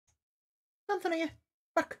Anthony,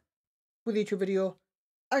 back with a YouTube video.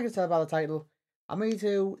 I can tell by the title. I'm going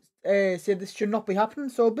to say this should not be happening.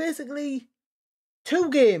 So basically, 2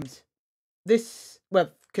 games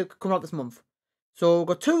coming out this month. So we've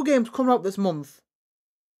got 2 games coming out this month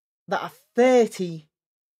that are 30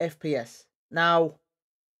 FPS. Now,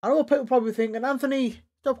 I know what people are probably thinking, Anthony,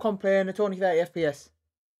 stop complaining, it's only 30 FPS.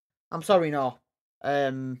 I'm sorry, no.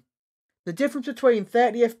 The difference between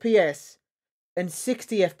 30 FPS and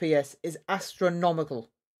 60 FPS is astronomical.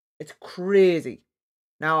 It's crazy.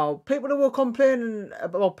 Now, people who were complaining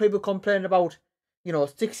about 60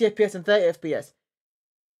 FPS and 30 FPS,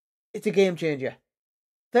 it's a game changer.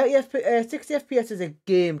 60 FPS is a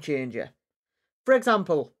game changer. For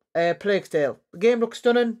example, Plague Tale. The game looks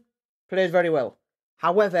stunning, plays very well.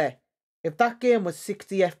 However, if that game was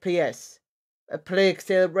 60 FPS, a Plague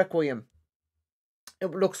Tale Requiem, it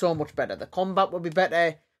would look so much better. The combat would be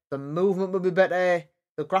better, the movement would be better,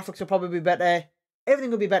 the graphics would probably be better,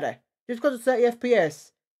 everything would be better. Just because it's 30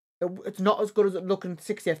 FPS, it's not as good as it looking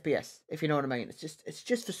 60 FPS, if you know what I mean. It's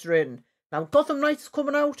just frustrating. Now, Gotham Knights is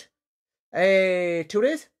coming out 2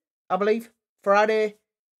 days, I believe. Friday.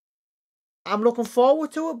 I'm looking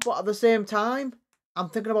forward to it, but at the same time, I'm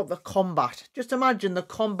thinking about the combat. Just imagine the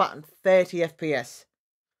combat in 30 FPS.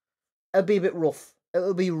 It'll be a bit rough.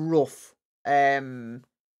 It'll be rough.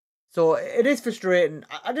 So it is frustrating.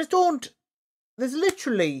 I just don't. There's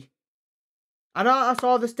literally, and I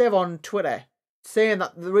saw this dev on Twitter saying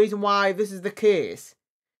that the reason why this is the case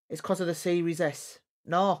is because of the Series S.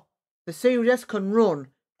 No, the Series S can run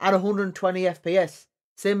at 120 FPS,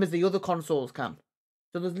 same as the other consoles can.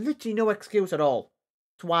 So there's literally no excuse at all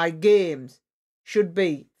to why games should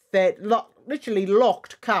be literally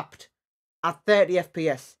locked, capped at 30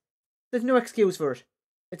 FPS. There's no excuse for it.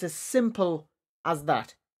 It's as simple as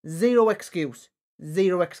that. Zero excuse.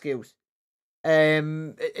 Zero excuse.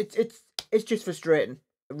 It's just frustrating.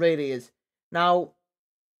 It really is. Now,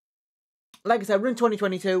 like I said, we're in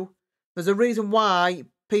 2022. There's a reason why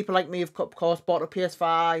people like me have, of course, bought a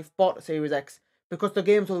PS5, bought a Series X, because the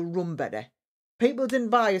games will run better. People didn't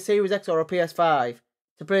buy a Series X or a PS5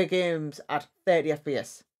 to play games at 30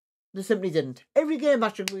 FPS. They simply didn't. Every game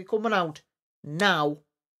that should be coming out now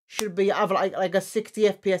should be have like a 60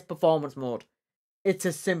 FPS performance mode. It's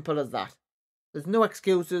as simple as that. There's no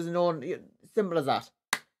excuses, simple as that.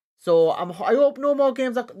 So I hope no more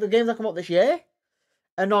games the games that come out this year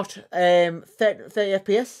are not 30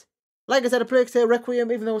 FPS. Like I said, a Plague Tale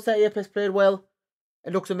Requiem, even though 30 FPS played well,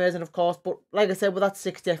 it looks amazing, of course. But like I said, with that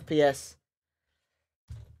 60 FPS,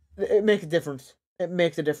 it makes a difference. It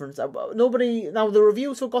makes a difference. Now, the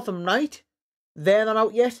reviews for Gotham Knight, they're not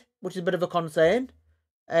out yet, which is a bit of a concern.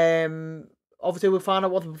 Obviously we'll find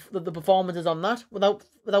out what the performance is on that without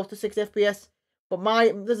the 60 FPS. But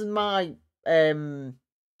this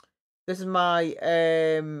is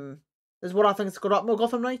what I think is good about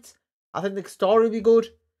Gotham Knights. I think the story will be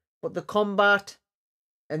good, but the combat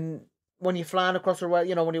and when you're flying across the world,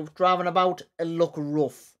 when you're driving about, it'll look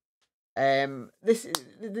rough. This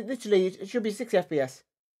literally, it should be 60 FPS.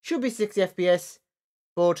 Should be 60 FPS,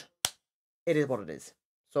 but it is what it is.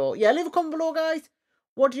 So yeah, leave a comment below, guys.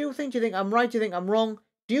 What do you think? Do you think I'm right? Do you think I'm wrong?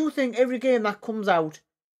 Do you think every game that comes out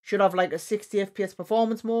should have like a 60 FPS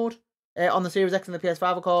performance mode on the Series X and the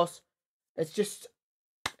PS5, of course? It's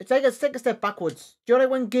like a step backwards. Do you know,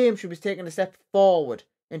 like when games should be taking a step forward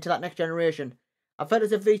into that next generation? I felt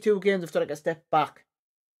as if these 2 games have taken a step back.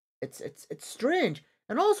 It's strange.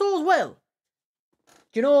 And also as well,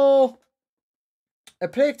 do you know, A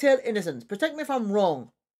Plague Tale Innocence, protect me if I'm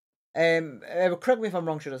wrong, correct me if I'm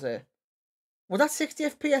wrong, should I say, was that 60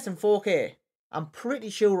 FPS and 4K? I'm pretty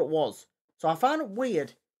sure it was. So I found it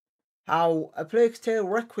weird how A Plague Tale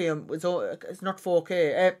Requiem it's not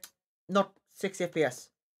 4K, not 60 FPS.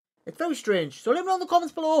 It's very strange. So let me know in the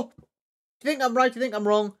comments below. Do you think I'm right? Do you think I'm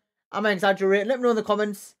wrong? Am I exaggerating? Let me know in the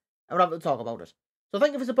comments and we'll have to talk about it. So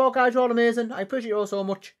thank you for support, guys. You're all amazing. I appreciate you all so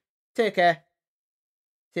much. Take care.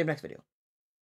 See you in the next video.